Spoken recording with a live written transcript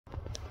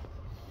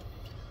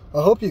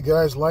I hope you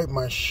guys like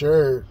my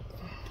shirt.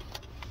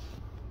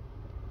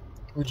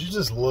 Would you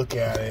just look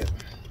at it?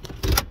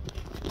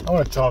 I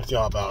want to talk to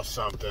y'all about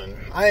something.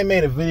 I ain't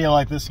made a video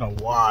like this in a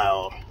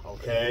while,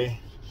 okay?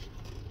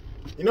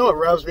 You know what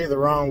rubs me the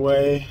wrong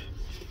way?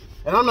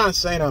 And I'm not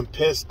saying I'm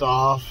pissed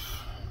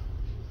off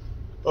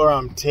or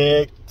I'm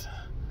ticked,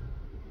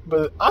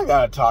 but I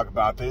gotta talk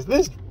about this.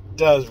 This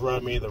does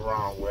rub me the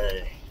wrong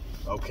way,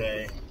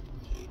 okay?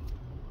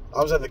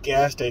 I was at the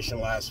gas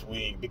station last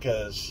week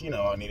because,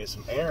 I needed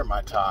some air in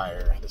my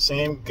tire. The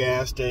same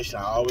gas station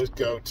I always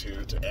go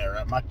to air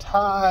up my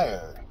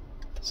tire.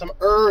 Some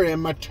air in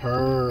my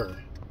tire.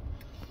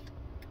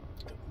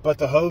 But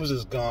the hose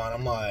is gone.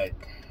 I'm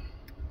like,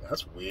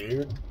 that's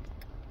weird.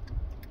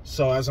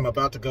 So as I'm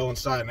about to go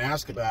inside and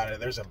ask about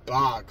it, there's a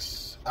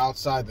box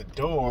outside the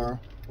door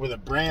with a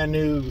brand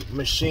new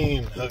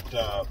machine hooked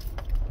up.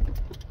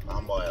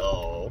 I'm like,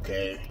 oh,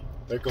 okay.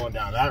 They're going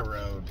down that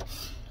road.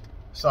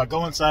 So I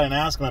go inside and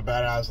ask them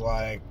about it. I was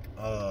like,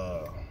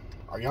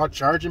 are y'all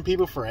charging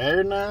people for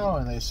air now?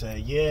 And they say,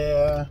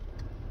 yeah.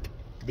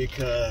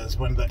 Because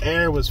when the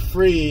air was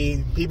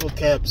free, people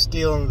kept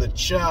stealing the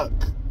chuck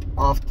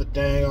off the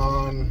dang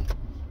on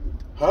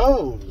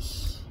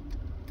hose.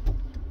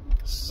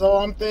 So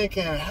I'm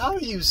thinking, how are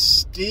you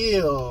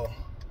stealing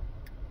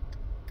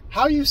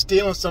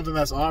something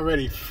that's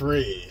already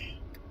free?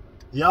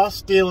 Y'all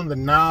stealing the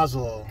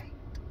nozzle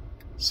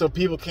so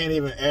people can't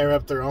even air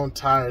up their own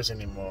tires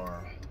anymore.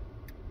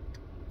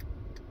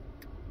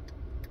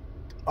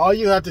 All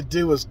you have to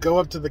do is go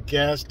up to the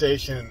gas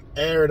station and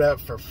air it up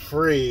for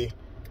free,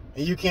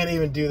 and you can't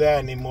even do that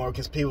anymore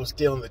because people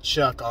stealing the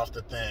chuck off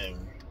the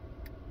thing.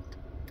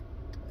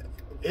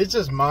 It's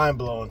just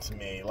mind-blowing to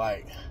me.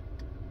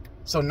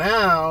 So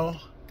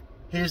now,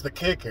 here's the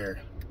kicker.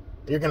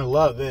 You're going to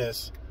love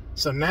this.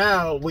 So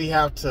now we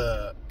have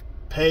to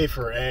pay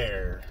for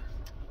air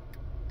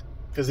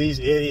because these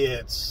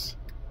idiots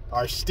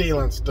are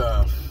stealing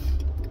stuff.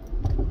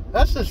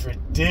 That's just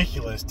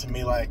ridiculous to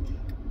me.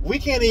 We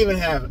can't even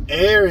have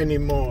air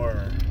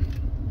anymore.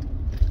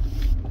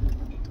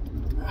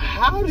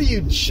 How do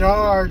you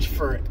charge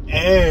for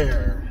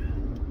air?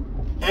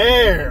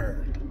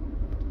 Air!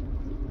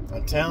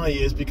 I'm telling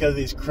you, it's because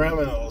these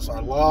criminals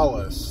are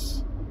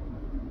lawless.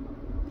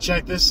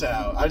 Check this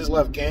out. I just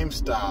left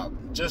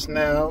GameStop just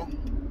now.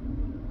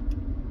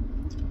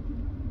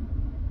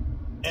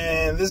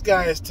 And this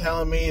guy is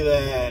telling me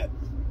that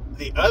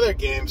the other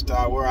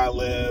GameStop where I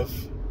live,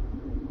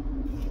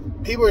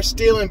 people are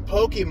stealing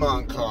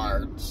Pokemon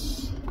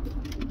cards.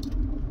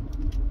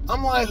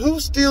 I'm like, who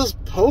steals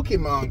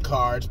Pokemon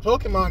cards?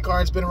 Pokemon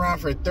cards been around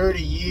for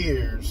 30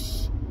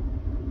 years.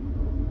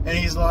 And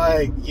he's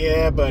like,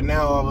 yeah, but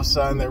now all of a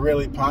sudden they're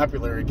really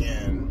popular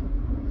again.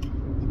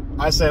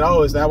 I said,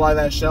 oh, is that why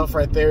that shelf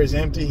right there is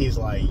empty? He's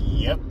like,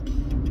 yep.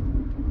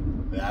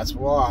 That's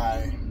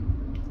why.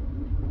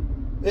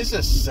 It's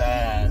just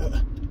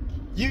sad.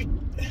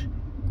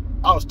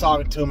 I was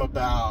talking to him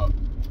about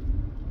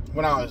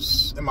when I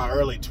was in my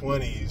early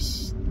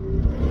 20s,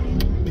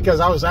 because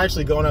I was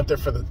actually going up there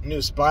for the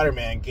new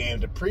Spider-Man game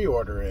to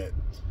pre-order it.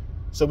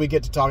 So we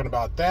get to talking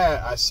about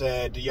that. I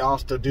said, do y'all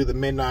still do the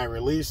midnight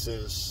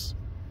releases?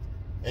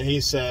 And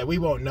he said, we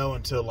won't know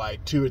until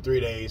 2 or 3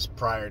 days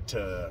prior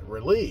to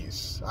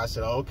release. I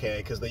said, okay,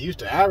 because they used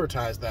to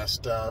advertise that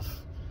stuff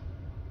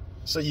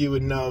so you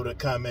would know to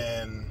come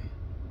in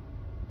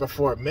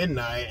before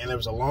midnight, and there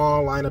was a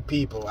long line of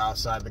people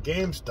outside the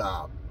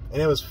GameStop.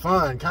 And it was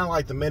fun, kind of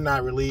like the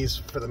midnight release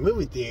for the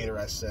movie theater,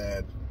 I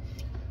said.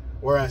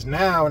 Whereas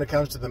now, when it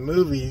comes to the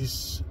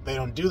movies, they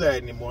don't do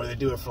that anymore. They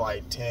do it for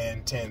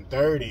 10,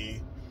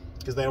 10:30,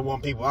 because they don't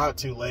want people out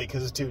too late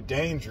because it's too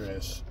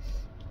dangerous.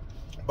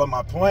 But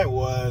my point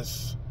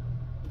was,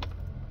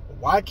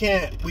 why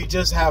can't we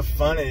just have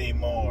fun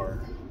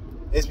anymore?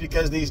 It's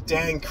because these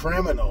dang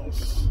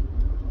criminals.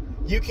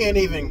 You can't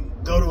even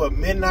go to a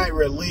midnight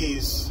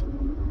release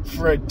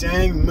for a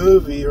dang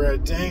movie or a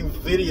dang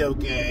video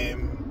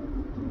game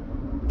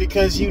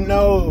because you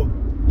know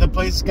the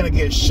place is going to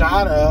get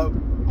shot up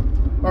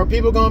or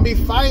people going to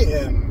be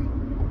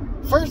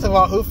fighting. First of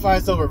all, who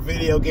fights over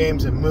video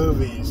games and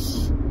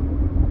movies?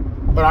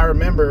 But you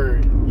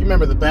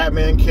remember the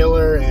Batman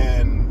killer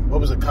and, what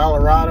was it,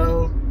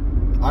 Colorado?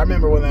 I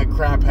remember when that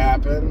crap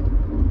happened.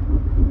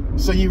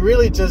 So you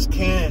really just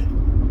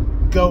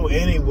can't go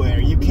anywhere.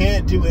 You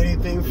can't do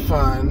anything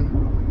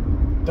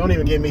fun. Don't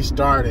even get me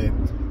started.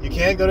 You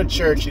can't go to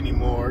church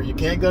anymore. You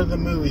can't go to the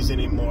movies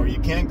anymore. You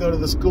can't go to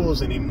the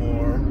schools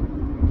anymore.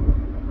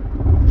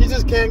 You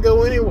just can't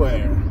go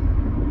anywhere.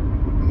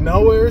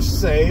 Nowhere's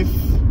safe.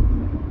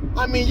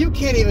 I mean, you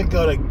can't even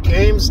go to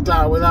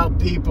GameStop without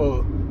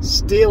people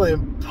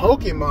stealing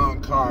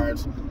Pokemon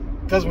cards.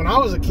 Because when I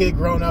was a kid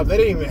growing up, they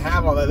didn't even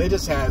have all that. They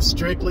just had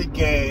strictly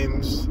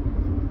games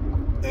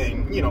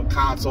and,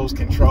 consoles,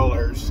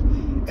 controllers.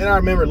 And I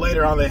remember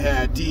later on they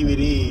had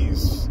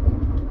DVDs.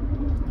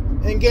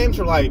 And games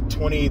were like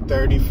 20,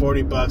 30,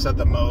 40 bucks at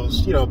the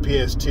most.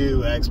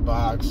 PS2,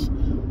 Xbox.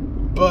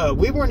 But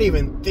we weren't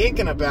even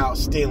thinking about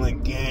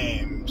stealing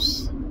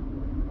games.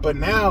 But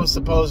now,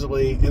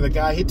 supposedly, and the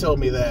guy, he told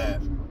me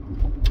that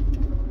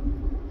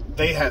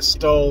they had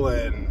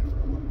stolen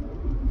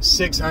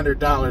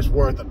 $600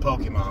 worth of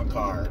Pokemon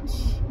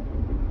cards.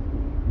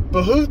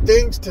 But who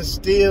thinks to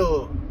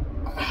steal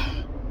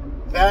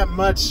that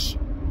much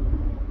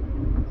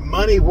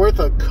money worth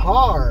of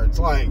cards?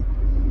 Like,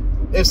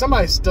 if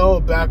somebody stole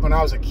back when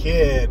I was a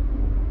kid,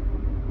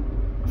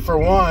 for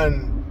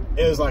one,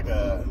 it was like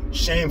a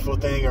shameful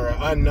thing or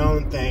an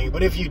unknown thing.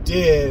 But if you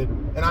did,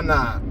 and I'm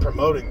not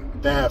promoting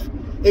theft,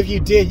 if you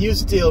did, you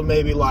steal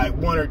maybe like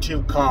 1 or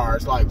 2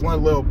 cards, like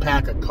one little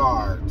pack of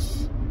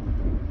cards.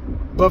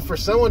 But for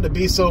someone to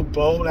be so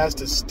bold as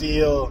to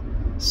steal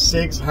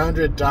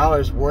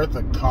 $600 worth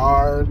of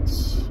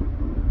cards,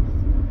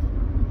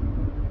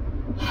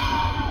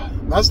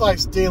 that's like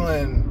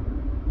stealing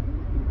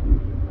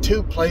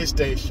 2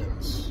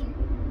 PlayStations.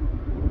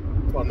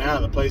 Well, now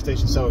the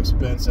PlayStation's so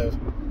expensive.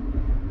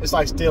 It's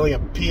like stealing a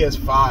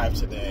PS5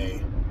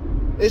 today.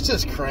 It's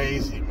just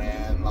crazy,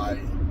 man.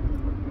 Like,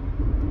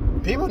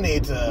 people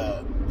need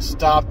to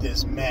stop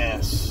this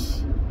mess.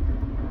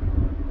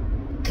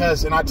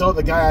 And I told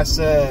the guy, I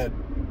said,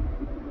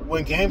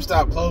 when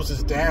GameStop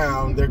closes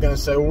down, they're going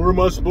to say, well, where am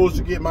I supposed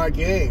to get my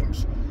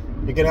games?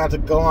 You're going to have to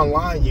go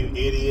online, you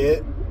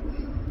idiot.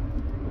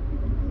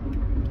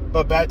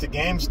 But back to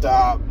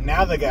GameStop,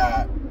 now they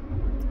got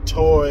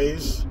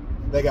toys,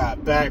 they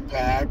got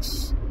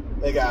backpacks,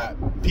 they got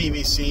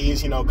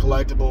PVCs,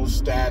 collectibles,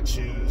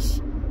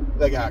 statues,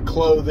 they got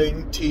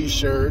clothing,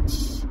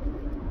 t-shirts.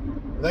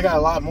 They got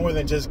a lot more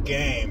than just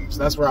games.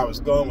 That's where I was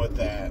going with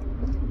that.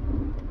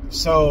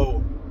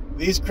 So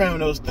these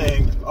criminals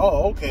think,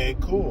 oh, okay,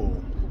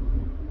 cool.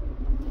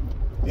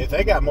 If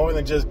they got more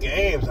than just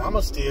games, I'm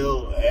going to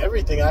steal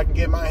everything I can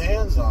get my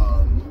hands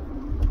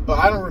on. But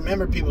I don't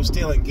remember people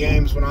stealing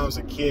games when I was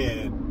a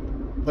kid.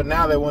 But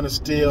now they want to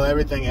steal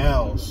everything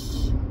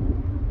else.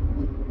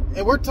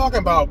 And we're talking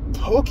about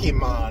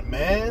Pokemon,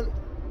 man.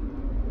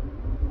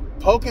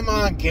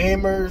 Pokemon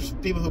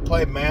gamers, people who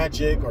play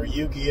Magic or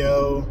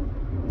Yu-Gi-Oh!,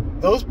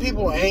 those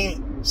people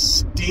ain't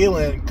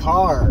stealing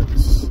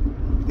cards.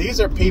 These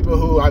are people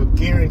who, I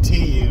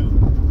guarantee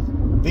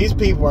you, these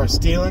people are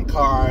stealing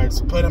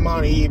cards, put them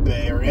on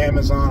eBay or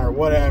Amazon or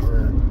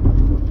whatever,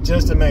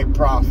 just to make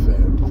profit.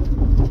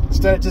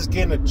 Instead of just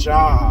getting a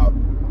job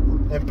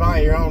and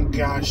buying your own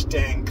gosh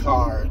dang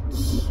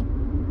cards.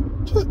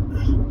 Just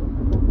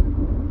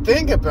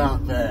think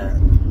about that.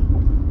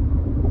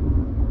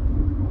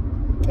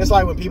 It's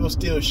like when people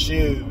steal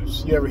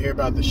shoes. You ever hear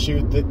about the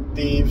shoe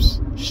thieves,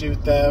 shoe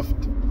theft?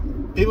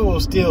 People will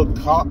steal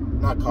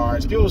not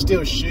cards. People will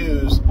steal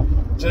shoes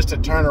just to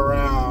turn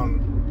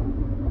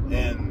around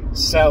and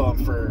sell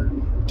them for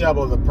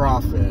double the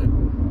profit.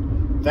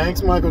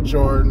 Thanks, Michael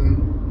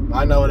Jordan.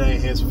 I know it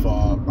ain't his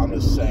fault. I'm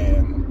just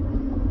saying.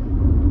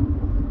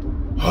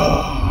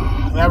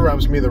 That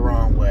rubs me the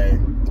wrong way.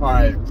 All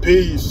right,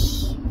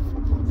 peace.